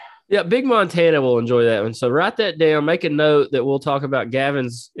 maybe. Yeah, Big Montana will enjoy that one. So write that down. Make a note that we'll talk about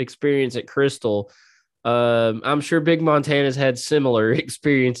Gavin's experience at Crystal. I'm sure Big Montana's had similar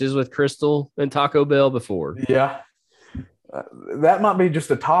experiences with Crystal and Taco Bell before. Yeah. That might be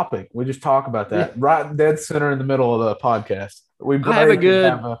just a topic. We just talk about that right dead center in the middle of the podcast.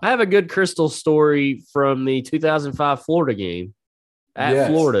 I have a good Crystal story from the 2005 Florida game at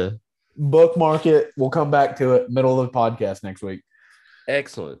Florida. Bookmark it. We'll come back to it middle of the podcast next week.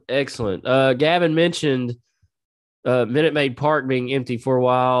 Excellent. Gavin mentioned Minute Maid Park being empty for a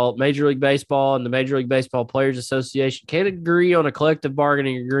while. Major League Baseball and the Major League Baseball Players Association can't agree on a collective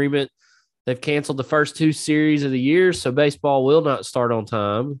bargaining agreement. They've canceled the first 2 series of the year, so baseball will not start on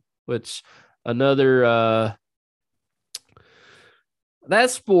time, which another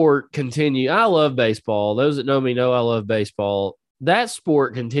that sport continue. I love baseball. Those that know me know I love baseball. That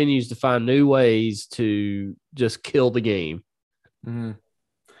sport continues to find new ways to just kill the game. Mm-hmm.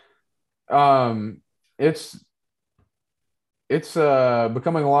 It's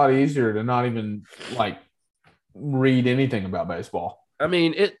becoming a lot easier to not even like read anything about baseball. I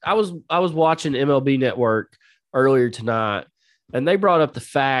mean, I was watching MLB Network earlier tonight, and they brought up the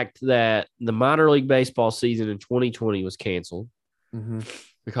fact that the minor league baseball season in 2020 was canceled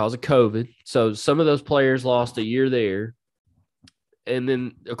because of COVID. So some of those players lost a year there. And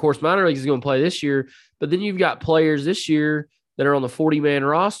then, of course, minor leagues is going to play this year. But then you've got players this year that are on the 40-man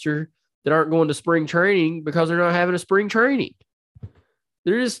roster that aren't going to spring training because they're not having a spring training.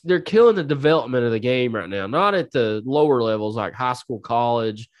 They're killing the development of the game right now, not at the lower levels like high school,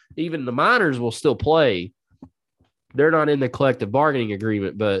 college. Even the minors will still play. They're not in the collective bargaining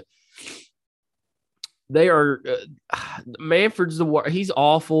agreement, but they are Manfred's he's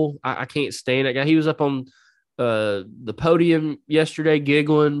awful. I can't stand that guy. He was up on the podium yesterday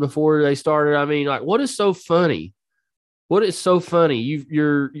giggling before they started. I mean, like, what is so funny? What is so funny?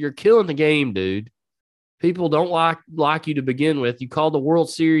 You're killing the game, dude. People don't like you to begin with. You called the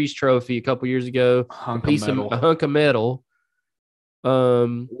World Series trophy a couple years ago a hunk of metal.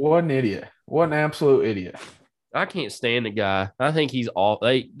 What an idiot! What an absolute idiot! I can't stand the guy. I think he's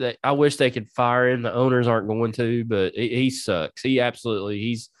awful. I wish they could fire him. The owners aren't going to, but he sucks. He's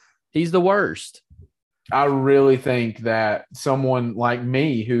the worst. I really think that someone like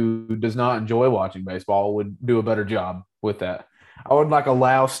me who does not enjoy watching baseball would do a better job with that. I would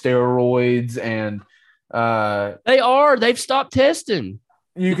allow steroids and they've stopped testing.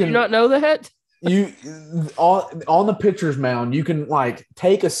 Did you not know that? You on the pitcher's mound, you can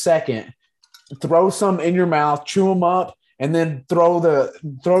take a second, throw some in your mouth, chew them up, and then throw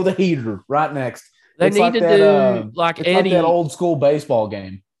the heater right next. They need to do like Eddie, like that old school baseball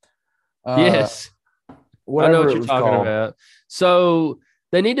game. Yes. I know what you're talking about. So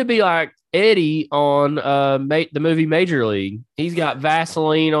they need to be like Eddie on the movie Major League. He's got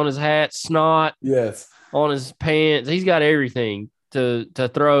Vaseline on his hat, snot on his pants. He's got everything to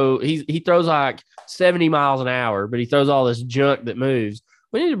throw. He throws like 70 miles an hour, but he throws all this junk that moves.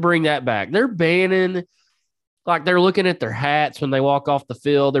 We need to bring that back. They're banning, they're looking at their hats when they walk off the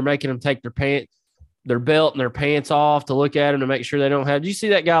field. They're making them take their belt and their pants off to look at them to make sure they don't have. Did you see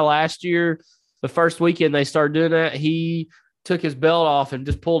that guy last year the first weekend they started doing that, he took his belt off and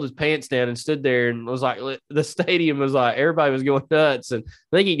just pulled his pants down and stood there and was like, the stadium was like, everybody was going nuts. And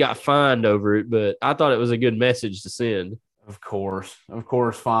I think he got fined over it, but I thought it was a good message to send. Of course,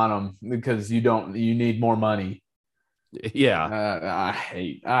 fine them because you need more money.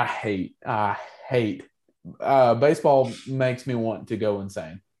 Yeah. I hate. Baseball makes me want to go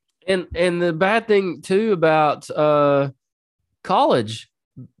insane. And the bad thing too about college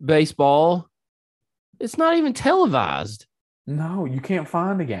baseball, it's not even televised. No, you can't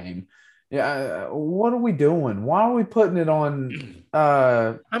find a game. Yeah, what are we doing? Why are we putting it on?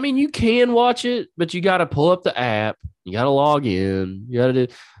 I mean, you can watch it, but you got to pull up the app. You got to log in. You got to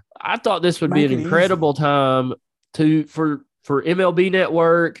do. I thought this would be an incredible time for MLB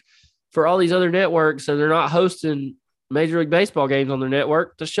Network, for all these other networks, so they're not hosting Major League Baseball games on their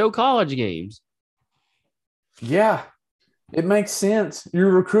network, to show college games. Yeah, it makes sense.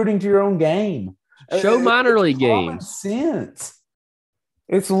 You're recruiting to your own game. Show minor league games. Common sense.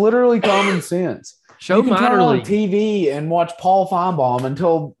 It's literally common sense. Show minor league TV and watch Paul Feinbaum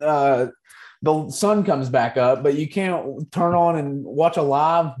until the sun comes back up, but you can't turn on and watch a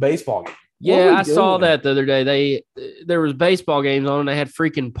live baseball game. Yeah, I saw that the other day. There was baseball games on, and they had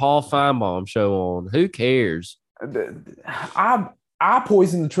freaking Paul Feinbaum show on. Who cares? I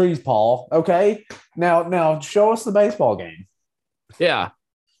poison the trees, Paul. Okay, now show us the baseball game. Yeah,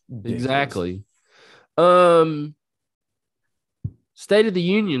 exactly. State of the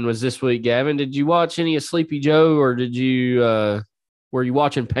Union was this week, Gavin. Did you watch any of Sleepy Joe, or did you were you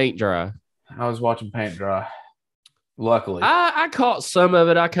watching paint dry? I was watching paint dry. Luckily, I caught some of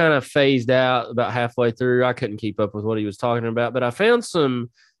it. I kind of phased out about halfway through. I couldn't keep up with what he was talking about, but I found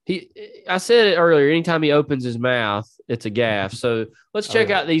some. I said it earlier. Anytime he opens his mouth, it's a gaffe. So let's check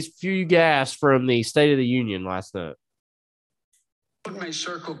out these few gaffes from the State of the Union last night. Putin may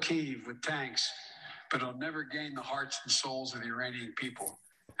circle Kyiv with tanks, but it'll never gain the hearts and souls of the Iranian people.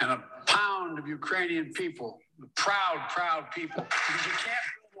 And a pound of Ukrainian people, the proud people, because you can't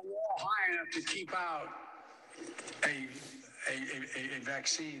build a wall high enough to keep out a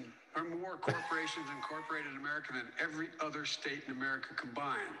vaccine. There are more corporations incorporated in America than every other state in America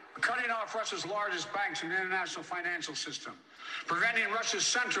combined. Cutting off Russia's largest banks from the international financial system. Preventing Russia's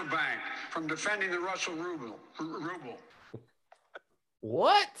central bank from defending the Russian ruble.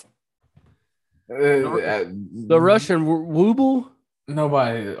 What? The Russian ruble?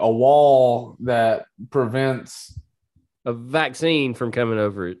 Nobody. A wall that prevents a vaccine from coming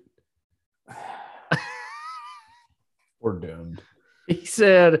over it. We're doomed. He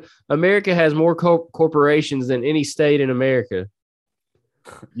said America has more corporations than any state in America.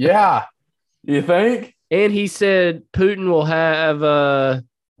 Yeah. You think? And he said Putin will have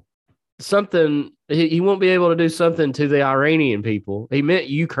something. He won't be able to do something to the Iranian people. He meant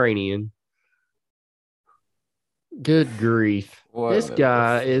Ukrainian. Good grief. This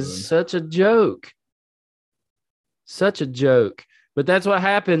guy is such a joke. Such a joke. But that's what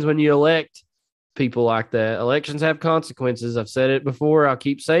happens when you elect people like that. Elections have consequences. I've said it before. I'll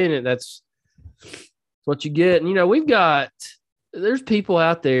keep saying it. That's what you get. And, you know, there's people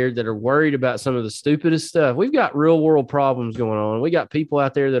out there that are worried about some of the stupidest stuff. We've got real world problems going on. We got people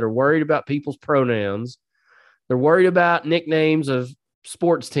out there that are worried about people's pronouns. They're worried about nicknames of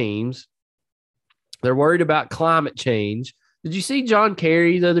sports teams. They're worried about climate change. Did you see John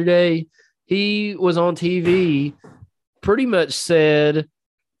Kerry the other day? He was on TV, pretty much said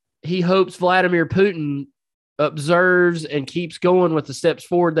he hopes Vladimir Putin observes and keeps going with the steps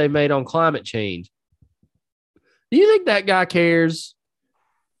forward they made on climate change. Do you think that guy cares?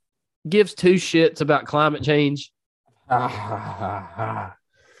 Gives two shits about climate change?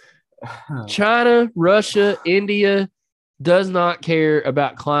 China, Russia, India does not care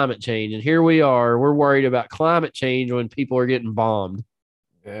about climate change. And here we are. We're worried about climate change when people are getting bombed.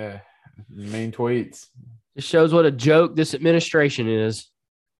 Yeah. Mean tweets. It shows what a joke this administration is.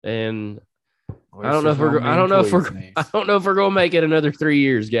 And I don't know if we're going to make it another 3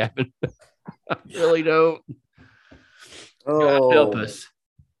 years, Gavin. I really don't. God help us.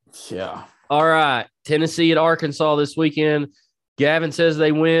 Yeah. All right. Tennessee at Arkansas this weekend. Gavin says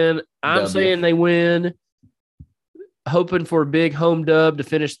they win. I'm saying they win. Hoping for a big home dub to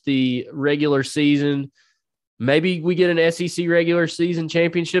finish the regular season. Maybe we get an SEC regular season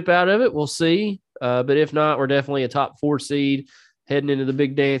championship out of it. We'll see. But if not, we're definitely a top 4 seed heading into the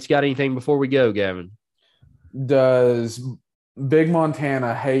big dance. Got anything before we go, Gavin? Does Big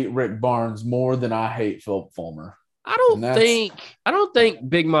Montana hate Rick Barnes more than I hate Philip Fulmer? I don't think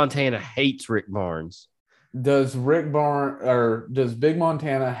Big Montana hates Rick Barnes. Does Big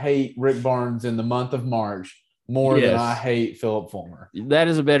Montana hate Rick Barnes in the month of March more than Yes. I hate Philip Fulmer. That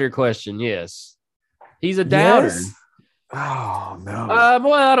is a better question. Yes. He's a doubter. Yes? Oh, no.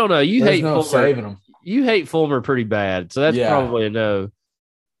 Well, I don't know. You There's hate no Fulmer. saving him. You hate Fulmer pretty bad. So that's probably a no.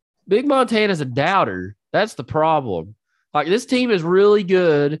 Big Montana's a doubter. That's the problem. Like, this team is really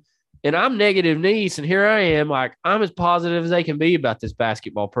good, and I'm Negative Nease, and here I am. Like, I'm as positive as they can be about this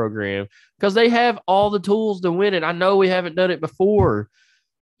basketball program because they have all the tools to win it. I know we haven't done it before,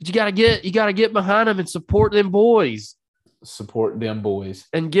 but you gotta get behind them and support them boys. Support them boys.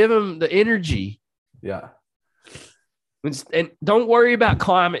 And give them the energy. Yeah. And don't worry about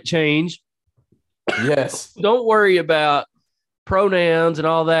climate change. Yes. Don't worry about pronouns and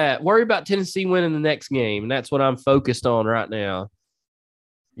all that. Worry about Tennessee winning the next game, and that's what I'm focused on right now.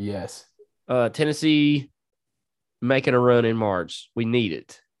 Yes. Tennessee making a run in March. We need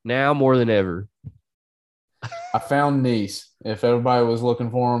it now more than ever. I found Nease. If everybody was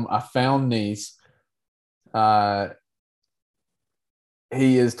looking for him, I found Nease.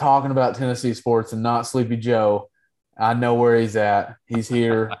 He is talking about Tennessee sports and not Sleepy Joe. I know where he's at. He's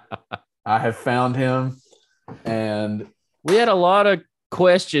here. I have found him. And we had a lot of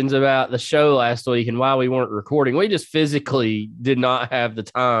questions about the show last week and why we weren't recording. We just physically did not have the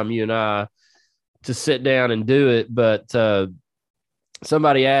time, you and I, to sit down and do it. But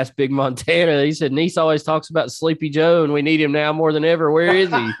somebody asked Big Montana. He said, Nease always talks about Sleepy Joe, and we need him now more than ever. Where is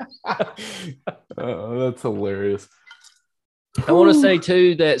he? Oh, that's hilarious. I want to say,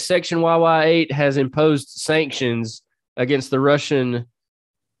 too, that Section YY8 has imposed sanctions against the Russian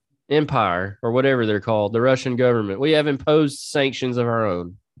Empire, or whatever they're called, the Russian government. We have imposed sanctions of our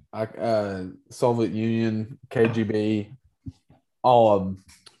own. Soviet Union, KGB, all of them.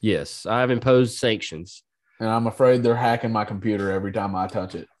 Yes, I have imposed sanctions. And I'm afraid they're hacking my computer every time I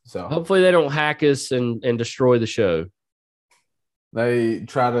touch it. So hopefully they don't hack us and destroy the show. They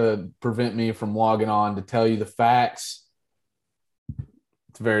try to prevent me from logging on to tell you the facts.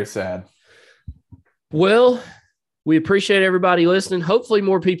 It's very sad. Well, we appreciate everybody listening. Hopefully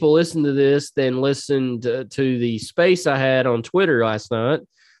more people listen to this than listened to the space I had on Twitter last night.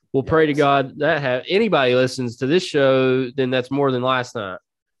 We'll pray to God that anybody listens to this show, then that's more than last night.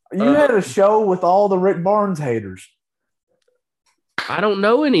 You had a show with all the Rick Barnes haters. I don't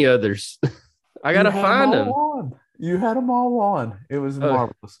know any others. I got to find them. You had them all on. It was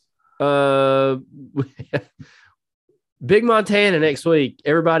marvelous. Big Montana next week.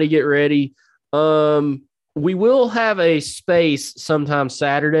 Everybody get ready. We will have a space sometime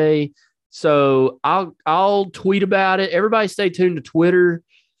Saturday, so I'll tweet about it. Everybody stay tuned to Twitter.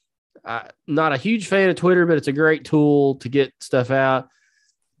 Not a huge fan of Twitter, but it's a great tool to get stuff out.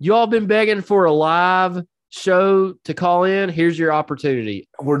 You all been begging for a live show to call in. Here's your opportunity.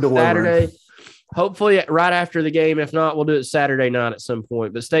 We're delivering. Saturday, hopefully right after the game. If not, we'll do it Saturday night at some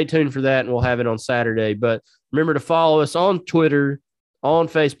point. But stay tuned for that, and we'll have it on Saturday. But remember to follow us on Twitter, on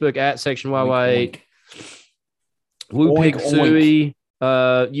Facebook at Section YY8. Woo Pig Suey.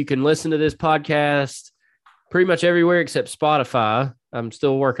 You can listen to this podcast pretty much everywhere except Spotify. I'm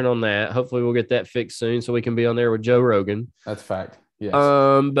still working on that. Hopefully we'll get that fixed soon so we can be on there with Joe Rogan. That's a fact. Yes.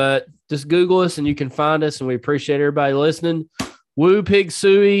 But just Google us and you can find us, and we appreciate everybody listening. Woo Pig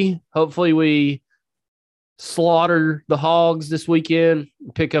Suey. Hopefully we slaughter the hogs this weekend.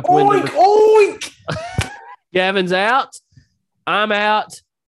 Pick up win. Oink! Gavin's out. I'm out.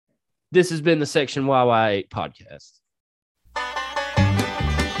 This has been the Section YY8 podcast.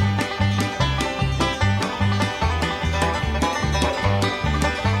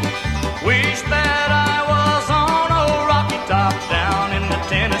 Wish that I was on a rocky top down in the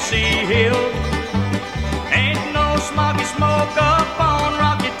Tennessee hills. Ain't no smoggy smoke up on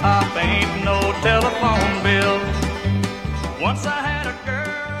Rocky Top, ain't no telephone bill. Once I had